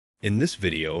In this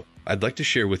video, I'd like to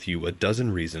share with you a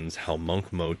dozen reasons how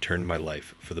monk mode turned my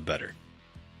life for the better.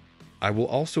 I will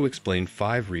also explain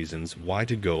 5 reasons why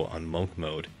to go on monk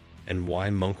mode and why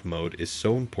monk mode is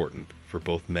so important for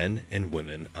both men and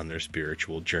women on their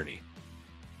spiritual journey.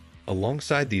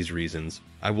 Alongside these reasons,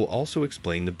 I will also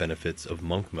explain the benefits of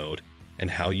monk mode and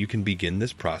how you can begin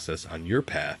this process on your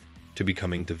path to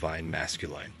becoming divine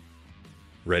masculine.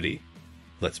 Ready?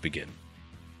 Let's begin.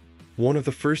 One of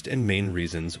the first and main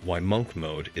reasons why monk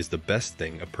mode is the best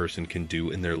thing a person can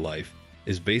do in their life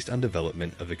is based on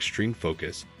development of extreme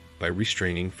focus by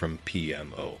restraining from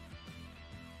PMO.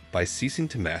 By ceasing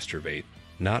to masturbate,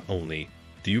 not only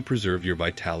do you preserve your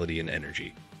vitality and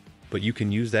energy, but you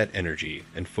can use that energy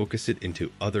and focus it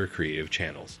into other creative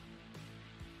channels.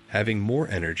 Having more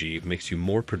energy makes you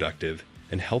more productive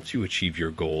and helps you achieve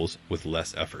your goals with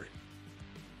less effort.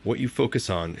 What you focus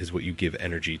on is what you give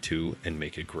energy to and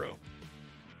make it grow.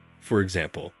 For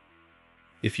example,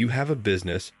 if you have a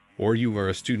business or you are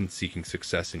a student seeking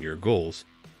success in your goals,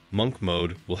 monk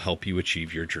mode will help you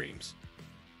achieve your dreams.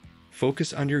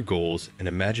 Focus on your goals and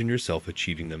imagine yourself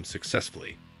achieving them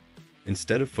successfully,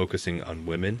 instead of focusing on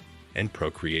women and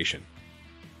procreation.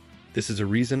 This is a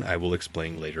reason I will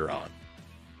explain later on.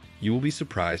 You will be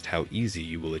surprised how easy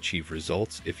you will achieve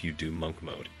results if you do monk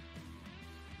mode.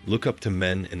 Look up to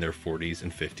men in their 40s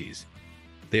and 50s.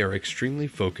 They are extremely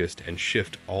focused and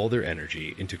shift all their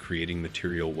energy into creating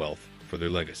material wealth for their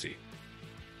legacy.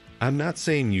 I'm not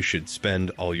saying you should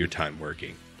spend all your time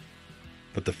working,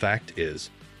 but the fact is,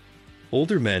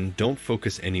 older men don't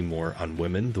focus anymore on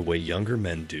women the way younger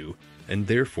men do, and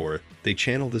therefore they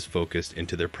channel this focus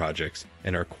into their projects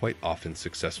and are quite often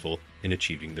successful in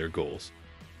achieving their goals.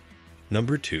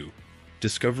 Number 2,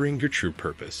 discovering your true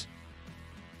purpose.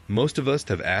 Most of us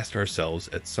have asked ourselves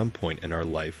at some point in our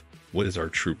life, what is our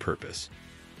true purpose?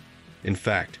 In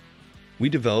fact, we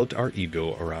developed our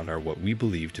ego around what we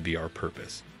believe to be our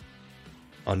purpose.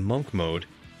 On monk mode,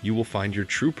 you will find your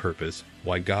true purpose,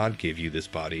 why God gave you this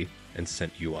body and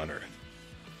sent you on earth.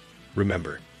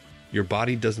 Remember, your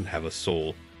body doesn't have a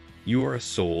soul, you are a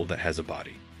soul that has a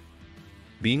body.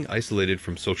 Being isolated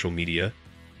from social media,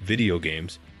 video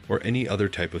games, or any other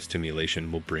type of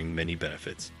stimulation will bring many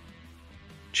benefits.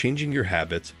 Changing your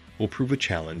habits will prove a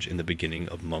challenge in the beginning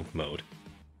of monk mode.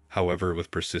 However,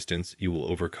 with persistence, you will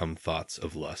overcome thoughts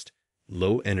of lust,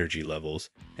 low energy levels,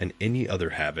 and any other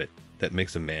habit that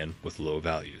makes a man with low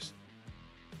values.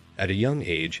 At a young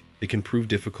age, it can prove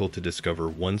difficult to discover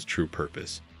one's true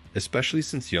purpose, especially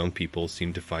since young people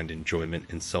seem to find enjoyment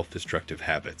in self-destructive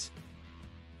habits.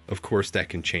 Of course, that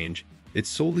can change. It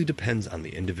solely depends on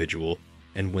the individual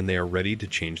and when they are ready to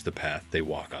change the path they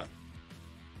walk on.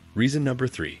 Reason number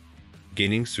 3,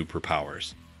 gaining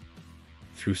superpowers.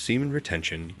 Through semen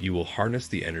retention, you will harness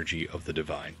the energy of the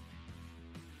divine.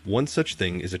 One such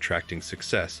thing is attracting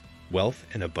success, wealth,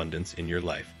 and abundance in your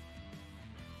life.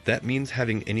 That means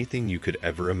having anything you could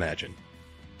ever imagine.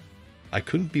 I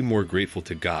couldn't be more grateful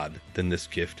to God than this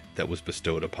gift that was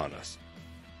bestowed upon us.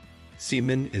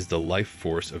 Semen is the life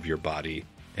force of your body,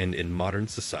 and in modern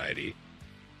society,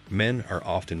 men are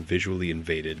often visually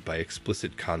invaded by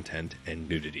explicit content and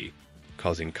nudity,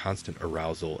 causing constant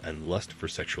arousal and lust for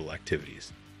sexual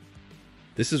activities.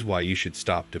 This is why you should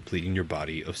stop depleting your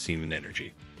body of semen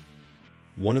energy.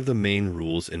 One of the main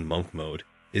rules in monk mode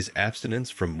is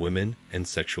abstinence from women and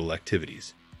sexual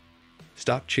activities.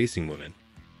 Stop chasing women.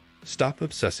 Stop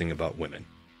obsessing about women.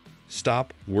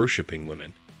 Stop worshiping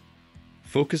women.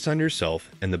 Focus on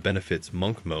yourself and the benefits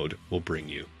monk mode will bring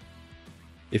you.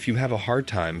 If you have a hard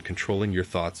time controlling your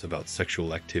thoughts about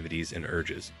sexual activities and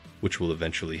urges, which will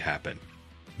eventually happen,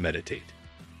 meditate.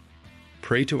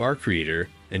 Pray to our Creator,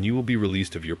 and you will be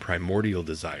released of your primordial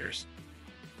desires.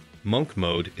 Monk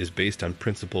mode is based on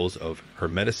principles of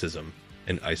hermeticism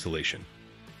and isolation.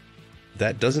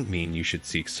 That doesn't mean you should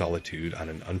seek solitude on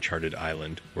an uncharted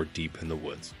island or deep in the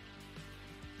woods.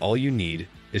 All you need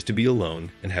is to be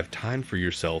alone and have time for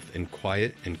yourself in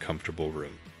quiet and comfortable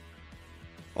room.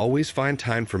 Always find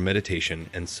time for meditation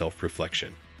and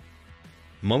self-reflection.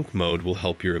 Monk mode will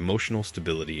help your emotional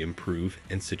stability improve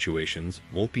and situations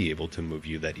won't be able to move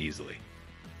you that easily.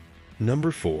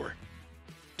 Number 4,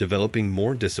 developing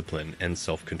more discipline and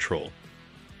self-control.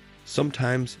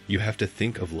 Sometimes you have to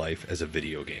think of life as a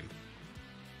video game.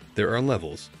 There are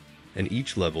levels, and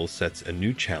each level sets a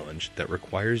new challenge that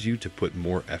requires you to put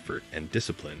more effort and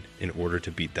discipline in order to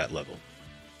beat that level.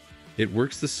 It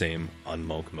works the same on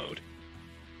monk mode.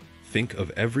 Think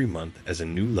of every month as a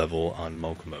new level on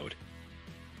monk mode.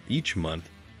 Each month,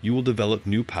 you will develop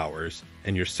new powers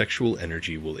and your sexual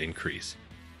energy will increase,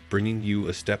 bringing you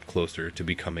a step closer to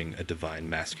becoming a divine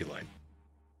masculine.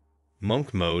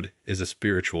 Monk mode is a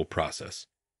spiritual process.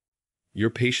 Your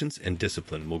patience and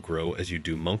discipline will grow as you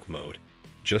do monk mode.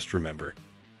 Just remember,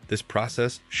 this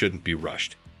process shouldn't be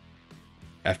rushed.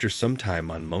 After some time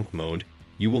on monk mode,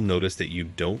 you will notice that you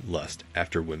don't lust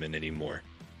after women anymore.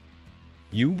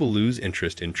 You will lose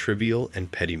interest in trivial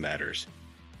and petty matters.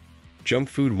 Junk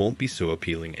food won't be so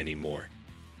appealing anymore.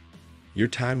 Your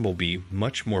time will be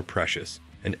much more precious,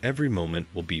 and every moment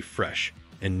will be fresh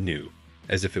and new,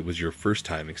 as if it was your first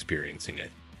time experiencing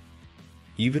it.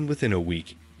 Even within a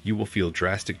week, you will feel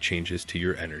drastic changes to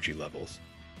your energy levels.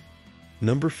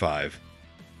 Number 5.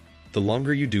 The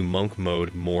longer you do monk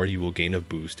mode, more you will gain a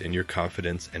boost in your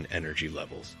confidence and energy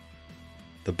levels.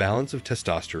 The balance of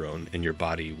testosterone in your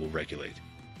body will regulate.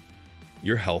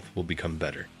 Your health will become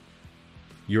better.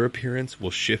 Your appearance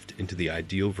will shift into the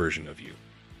ideal version of you.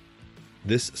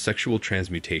 This sexual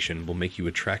transmutation will make you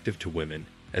attractive to women,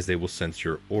 as they will sense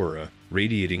your aura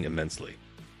radiating immensely.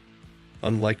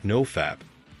 Unlike NoFap,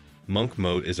 monk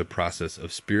mode is a process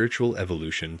of spiritual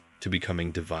evolution to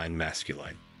becoming divine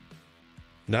masculine.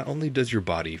 Not only does your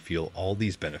body feel all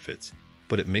these benefits,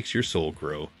 but it makes your soul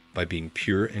grow by being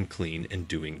pure and clean and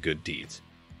doing good deeds.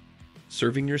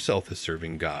 Serving yourself is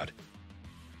serving God.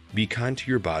 Be kind to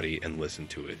your body and listen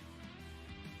to it.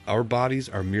 Our bodies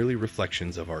are merely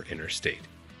reflections of our inner state.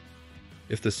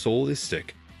 If the soul is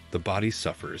sick, the body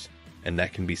suffers, and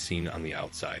that can be seen on the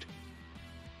outside.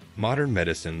 Modern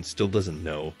medicine still doesn't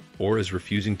know or is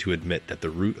refusing to admit that the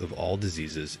root of all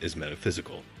diseases is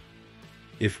metaphysical.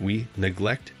 If we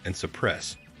neglect and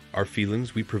suppress our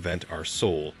feelings, we prevent our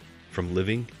soul from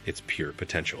living its pure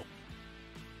potential.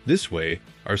 This way,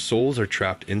 our souls are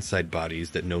trapped inside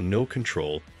bodies that know no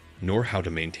control nor how to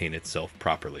maintain itself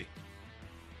properly.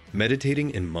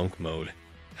 Meditating in monk mode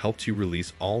helps you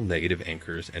release all negative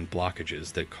anchors and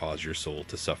blockages that cause your soul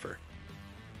to suffer.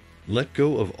 Let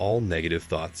go of all negative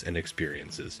thoughts and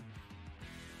experiences.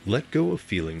 Let go of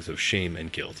feelings of shame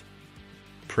and guilt.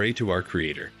 Pray to our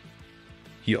Creator.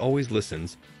 He always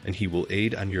listens, and He will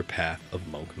aid on your path of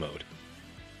monk mode.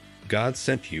 God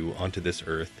sent you onto this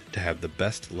earth to have the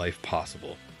best life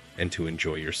possible and to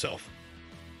enjoy yourself.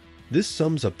 This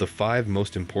sums up the 5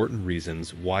 most important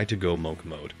reasons why to go monk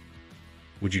mode.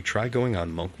 Would you try going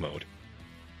on monk mode?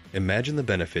 Imagine the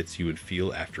benefits you would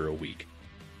feel after a week.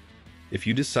 If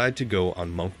you decide to go on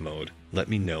monk mode, let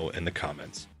me know in the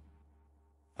comments.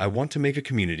 I want to make a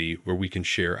community where we can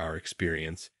share our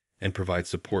experience and provide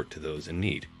support to those in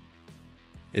need.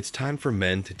 It's time for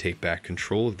men to take back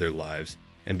control of their lives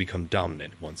and become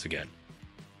dominant once again.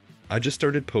 I just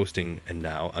started posting, and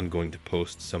now I'm going to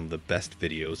post some of the best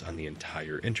videos on the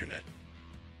entire internet.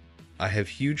 I have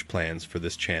huge plans for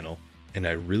this channel, and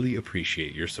I really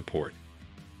appreciate your support.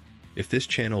 If this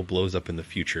channel blows up in the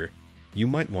future, you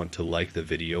might want to like the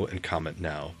video and comment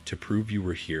now to prove you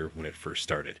were here when it first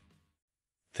started.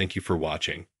 Thank you for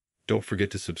watching. Don't forget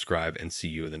to subscribe, and see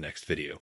you in the next video.